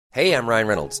Hey, I'm Ryan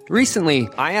Reynolds. Recently,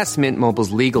 I asked Mint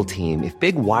Mobile's legal team if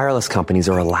big wireless companies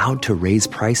are allowed to raise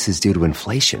prices due to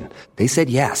inflation. They said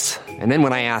yes. And then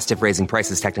when I asked if raising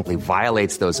prices technically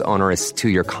violates those onerous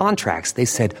two-year contracts, they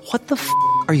said, "What the f***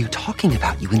 are you talking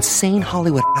about, you insane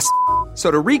Hollywood ass?" So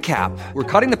to recap, we're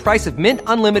cutting the price of Mint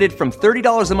Unlimited from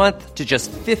 $30 a month to just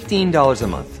 $15 a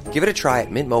month. Give it a try at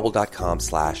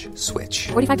mintmobile.com/switch.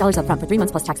 $45 up front for 3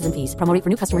 months plus taxes and fees. Promo rate for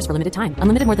new customers for limited time.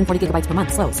 Unlimited more than 40 gigabytes per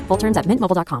month. Slows full terms at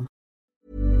mintmobile.com.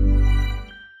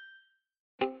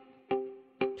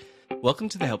 Welcome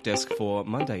to the Help Desk for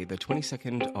Monday, the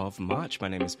 22nd of March. My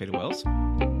name is Peter Wells.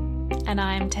 And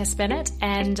I'm Tess Bennett,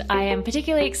 and I am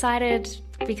particularly excited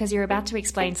because you're about to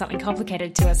explain something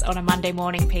complicated to us on a Monday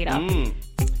morning, Peter.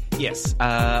 Yes.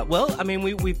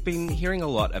 We've been hearing a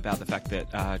lot about the fact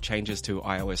that changes to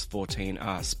iOS 14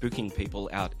 are spooking people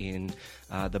out in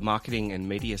the marketing and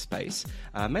media space,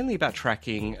 mainly about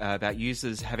tracking, about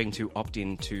users having to opt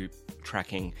in to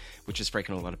tracking, which is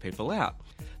freaking a lot of people out.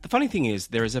 The funny thing is,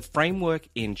 there is a framework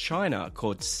in China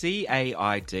called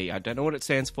CAID. I don't know what it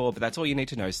stands for, but that's all you need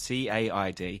to know,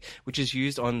 CAID, which is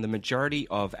used on the majority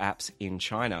of apps in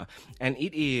China. And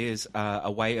it is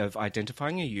a way of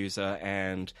identifying a user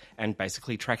and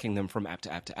basically tracking them from app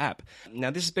to app to app.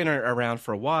 Now, this has been around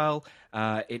for a while.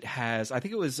 It has, I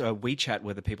think it was WeChat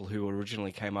were the people who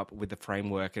originally came up with the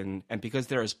framework, and because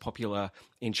they're as popular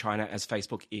in China as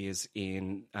Facebook is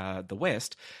in the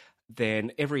West,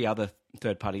 then every other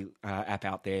third-party app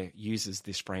out there uses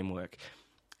this framework.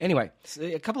 Anyway, so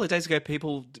a couple of days ago,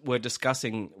 people were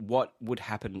discussing what would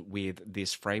happen with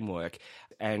this framework,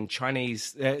 and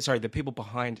the people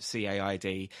behind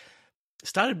CAID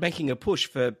started making a push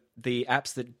for the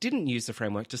apps that didn't use the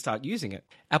framework to start using it.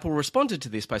 Apple responded to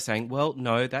this by saying, well,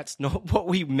 no, that's not what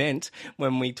we meant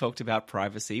when we talked about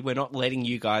privacy. We're not letting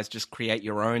you guys just create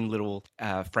your own little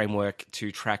framework to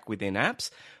track within apps.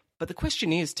 But the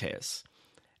question is, Tess,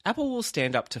 Apple will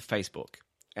stand up to Facebook,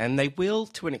 and they will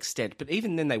to an extent, but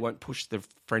even then they won't push the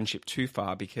friendship too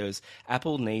far because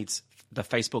Apple needs the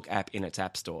Facebook app in its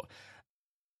app store.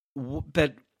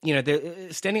 But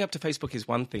standing up to Facebook is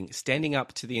one thing. Standing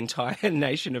up to the entire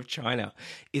nation of China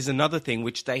is another thing,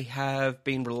 which they have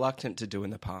been reluctant to do in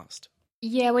the past.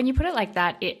 Yeah, when you put it like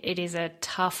that, it is a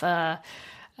tougher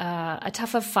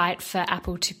fight for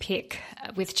Apple to pick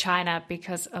with China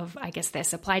because of, I guess, their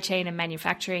supply chain and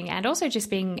manufacturing, and also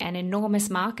just being an enormous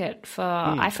market for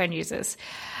iPhone users.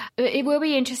 It will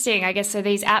be interesting, I guess. So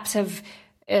these apps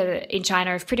in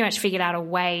China have pretty much figured out a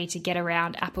way to get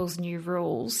around Apple's new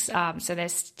rules. So they're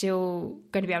still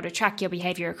going to be able to track your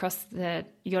behavior across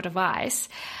your device.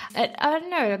 I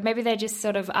don't know, maybe they're just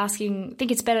sort of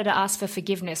think it's better to ask for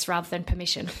forgiveness rather than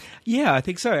permission. Yeah, I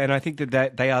think so. And I think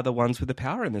that they are the ones with the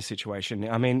power in this situation.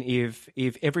 I mean, if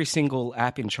every single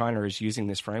app in China is using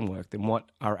this framework, then what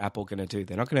are Apple going to do?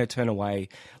 They're not going to turn away.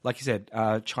 Like you said,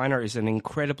 China is an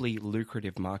incredibly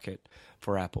lucrative market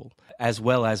for Apple, as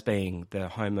well as being the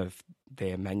home of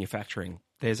their manufacturing.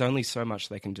 There's only so much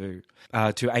they can do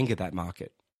to anger that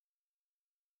market.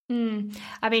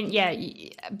 I mean, yeah,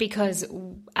 because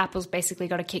Apple's basically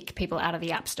got to kick people out of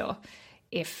the App Store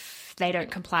if they don't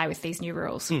comply with these new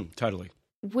rules. Totally.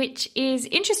 Which is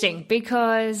interesting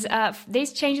because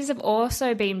these changes have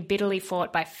also been bitterly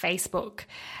fought by Facebook.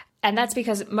 And that's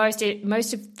because most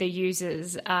of the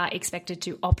users are expected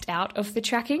to opt out of the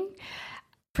tracking.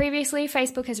 Previously,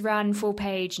 Facebook has run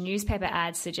full-page newspaper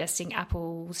ads suggesting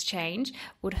Apple's change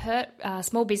would hurt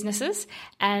small businesses,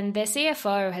 and their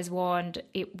CFO has warned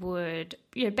it would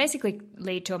basically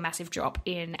lead to a massive drop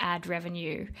in ad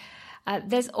revenue.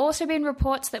 There's also been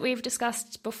reports that we've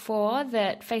discussed before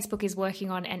that Facebook is working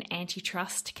on an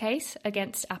antitrust case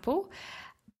against Apple.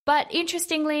 But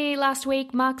interestingly, last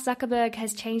week, Mark Zuckerberg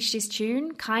has changed his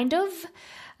tune, kind of.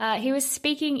 He was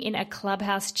speaking in a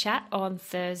Clubhouse chat on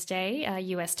Thursday,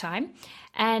 US time,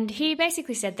 and he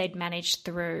basically said they'd managed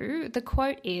through. The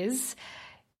quote is,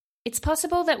 "It's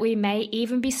possible that we may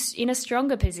even be in a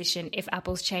stronger position if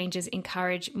Apple's changes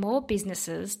encourage more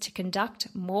businesses to conduct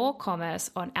more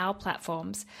commerce on our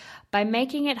platforms by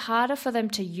making it harder for them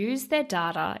to use their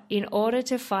data in order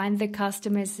to find the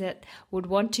customers that would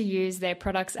want to use their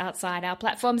products outside our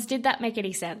platforms." Did that make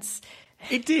any sense?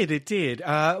 It did.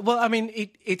 Well, I mean,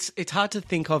 it's hard to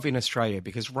think of in Australia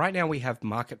because right now we have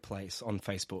Marketplace on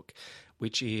Facebook,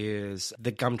 which is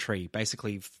the Gumtree.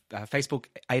 Basically, Facebook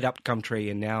ate up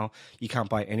Gumtree, and now you can't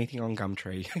buy anything on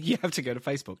Gumtree. You have to go to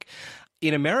Facebook.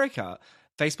 In America,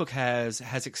 Facebook has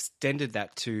extended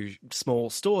that to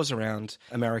small stores around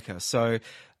America. So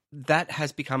that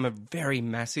has become a very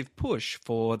massive push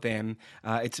for them.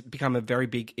 It's become a very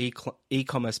big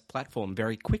e-commerce platform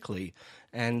very quickly.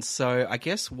 And so I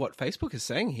guess what Facebook is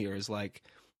saying here is like,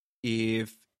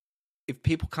 if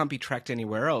people can't be tracked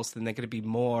anywhere else, then they're going to be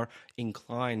more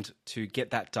inclined to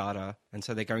get that data. And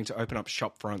so they're going to open up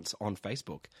shop fronts on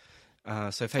Facebook.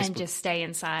 So Facebook, and just stay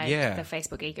inside the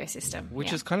Facebook ecosystem.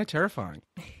 Which is kind of terrifying.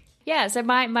 Yeah, so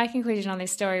my conclusion on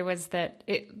this story was that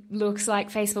it looks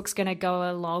like Facebook's going to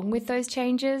go along with those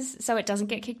changes so it doesn't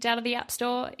get kicked out of the App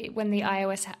Store when the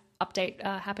iOS update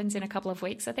happens in a couple of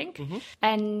weeks, I think. Mm-hmm.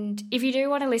 And if you do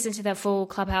want to listen to the full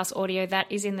Clubhouse audio,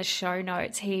 that is in the show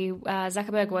notes.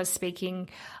 Zuckerberg was speaking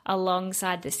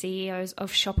alongside the CEOs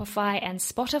of Shopify and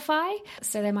Spotify,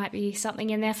 so there might be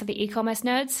something in there for the e-commerce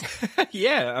nerds.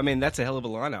 Yeah, I mean, that's a hell of a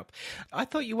lineup. I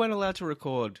thought you weren't allowed to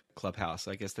record Clubhouse.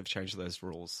 I guess they've changed those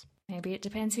rules. Maybe it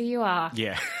depends who you are.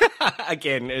 Yeah.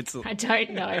 Again, it's... I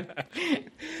don't know.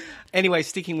 Anyway,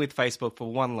 sticking with Facebook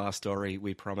for one last story,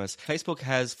 we promise. Facebook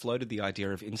has floated the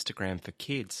idea of Instagram for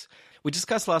kids. We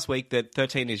discussed last week that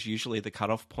 13 is usually the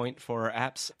cutoff point for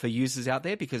apps for users out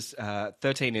there because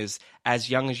 13 is as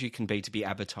young as you can be to be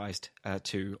advertised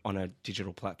to on a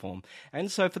digital platform. And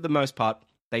so for the most part,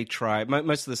 they try,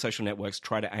 most of the social networks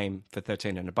try to aim for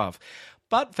 13 and above.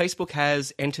 But Facebook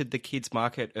has entered the kids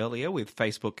market earlier with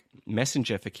Facebook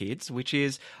Messenger for Kids, which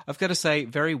is, I've got to say,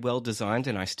 very well designed,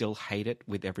 and I still hate it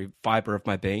with every fibre of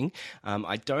my being.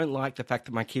 I don't like the fact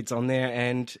that my kid's on there,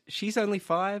 and she's only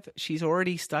 5. She's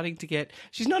already starting to get...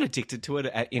 She's not addicted to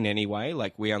it in any way.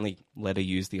 Like, we only let her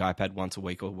use the iPad once a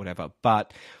week or whatever.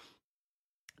 But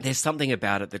there's something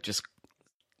about it that just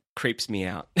creeps me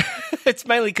out. It's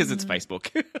mainly because it's Facebook,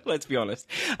 let's be honest.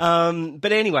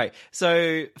 But anyway,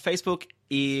 so Facebook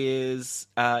is,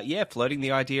 floating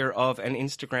the idea of an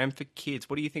Instagram for kids.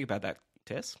 What do you think about that,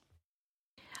 Tess?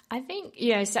 I think,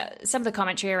 so some of the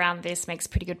commentary around this makes a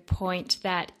pretty good point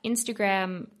that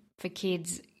Instagram for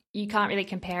kids, you can't really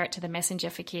compare it to the Messenger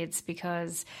for kids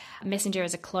because Messenger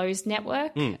is a closed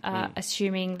network,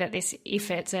 assuming that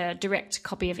if it's a direct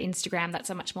copy of Instagram, that's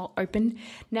a much more open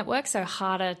network, so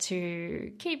harder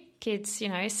to keep kids,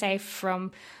 safe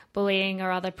from bullying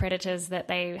or other predators that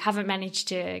they haven't managed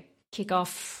to kick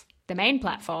off the main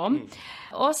platform.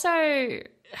 Also,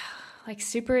 like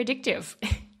super addictive.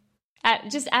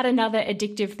 Just add another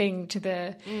addictive thing to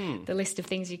the list of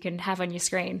things you can have on your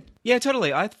screen. Yeah,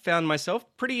 totally. I found myself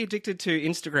pretty addicted to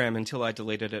Instagram until I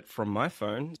deleted it from my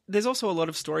phone. There's also a lot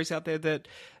of stories out there that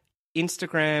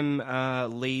Instagram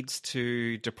leads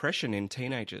to depression in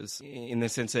teenagers in the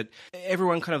sense that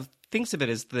everyone kind of thinks of it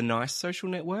as the nice social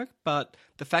network, but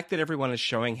the fact that everyone is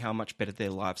showing how much better their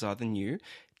lives are than you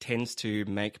tends to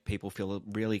make people feel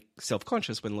really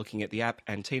self-conscious when looking at the app,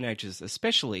 and teenagers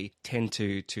especially tend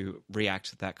to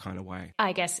react that kind of way.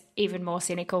 I guess even more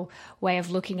cynical way of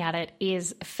looking at it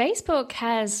is Facebook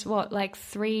has,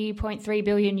 3.3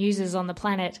 billion users on the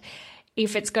planet.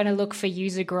 If it's going to look for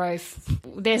user growth,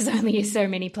 there's only so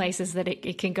many places that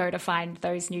it can go to find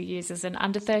those new users, and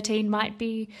under 13 might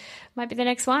be the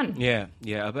next one. Yeah.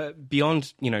 But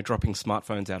beyond, dropping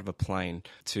smartphones out of a plane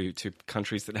to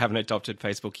countries that haven't adopted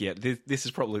Facebook yet, this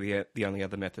is probably the only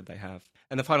other method they have.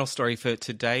 And the final story for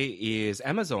today is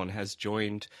Amazon has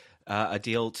joined a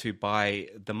deal to buy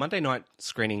the Monday night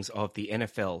screenings of the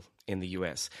NFL in the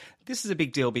US. This is a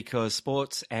big deal because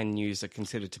sports and news are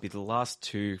considered to be the last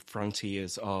two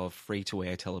frontiers of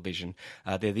free-to-air television.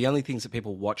 They're the only things that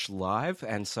people watch live,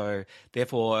 and so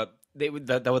therefore they were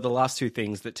the last two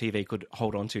things that TV could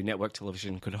hold on to, network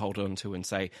television could hold on to and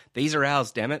say, these are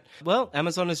ours, damn it. Well,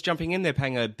 Amazon is jumping in. They're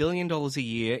paying $1 billion a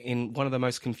year in one of the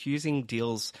most confusing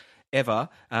deals ever,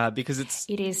 because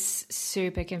it is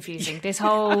super confusing. This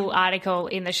whole article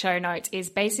in the show notes is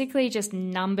basically just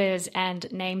numbers and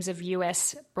names of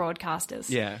US broadcasters.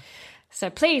 Yeah. So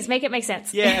please make it make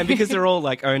sense. Yeah, and because they're all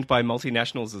owned by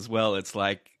multinationals as well, it's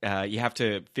you have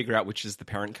to figure out which is the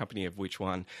parent company of which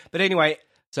one. But anyway,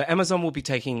 so Amazon will be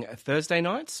taking Thursday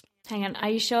nights. Hang on, are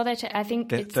you sure that I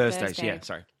think it's Thursdays? Thursday. Yeah,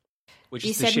 sorry. Which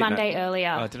you is the said Monday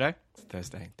earlier. Oh, did I?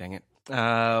 Thursday, dang it.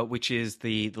 Which is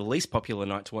the least popular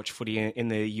night to watch footy in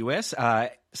the US.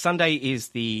 Sunday is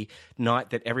the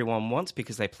night that everyone wants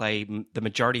because they play the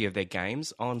majority of their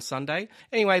games on Sunday.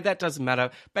 Anyway, that doesn't matter.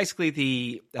 Basically,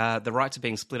 the rights are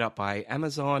being split up by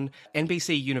Amazon,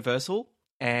 NBC Universal,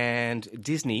 and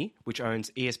Disney, which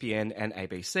owns ESPN and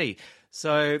ABC.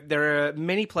 So there are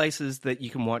many places that you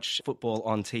can watch football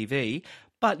on TV.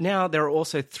 But now there are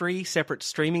also 3 separate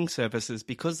streaming services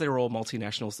because they're all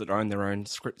multinationals that own their own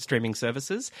streaming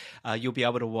services. You'll be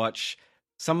able to watch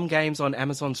Some games on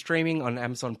Amazon Streaming, on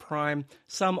Amazon Prime,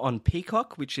 some on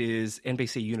Peacock, which is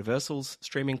NBC Universal's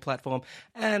streaming platform,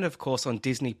 and of course on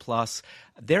Disney Plus.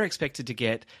 They're expected to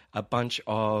get a bunch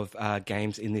of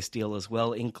games in this deal as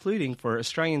well, including for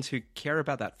Australians who care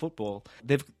about that football.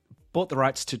 They've bought the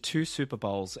rights to 2 Super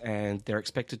Bowls, and they're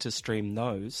expected to stream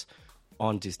those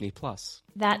on Disney Plus.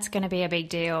 That's going to be a big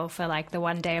deal for like the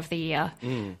one day of the year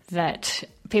that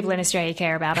people in Australia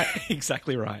care about it.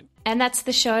 Exactly right. And that's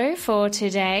the show for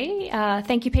today.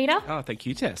 Thank you, Peter. Oh, thank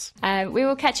you, Tess. We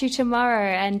will catch you tomorrow.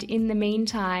 And in the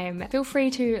meantime, feel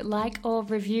free to like or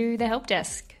review the Help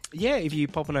Desk. Yeah, if you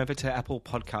pop on over to Apple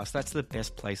Podcasts, that's the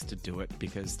best place to do it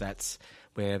because that's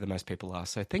where the most people are.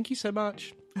 So thank you so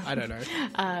much. I don't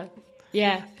know.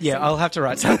 Yeah. Yeah, I'll have to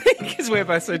write something because we're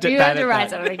both so bad at that. You have to write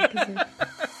something.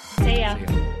 See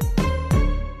ya.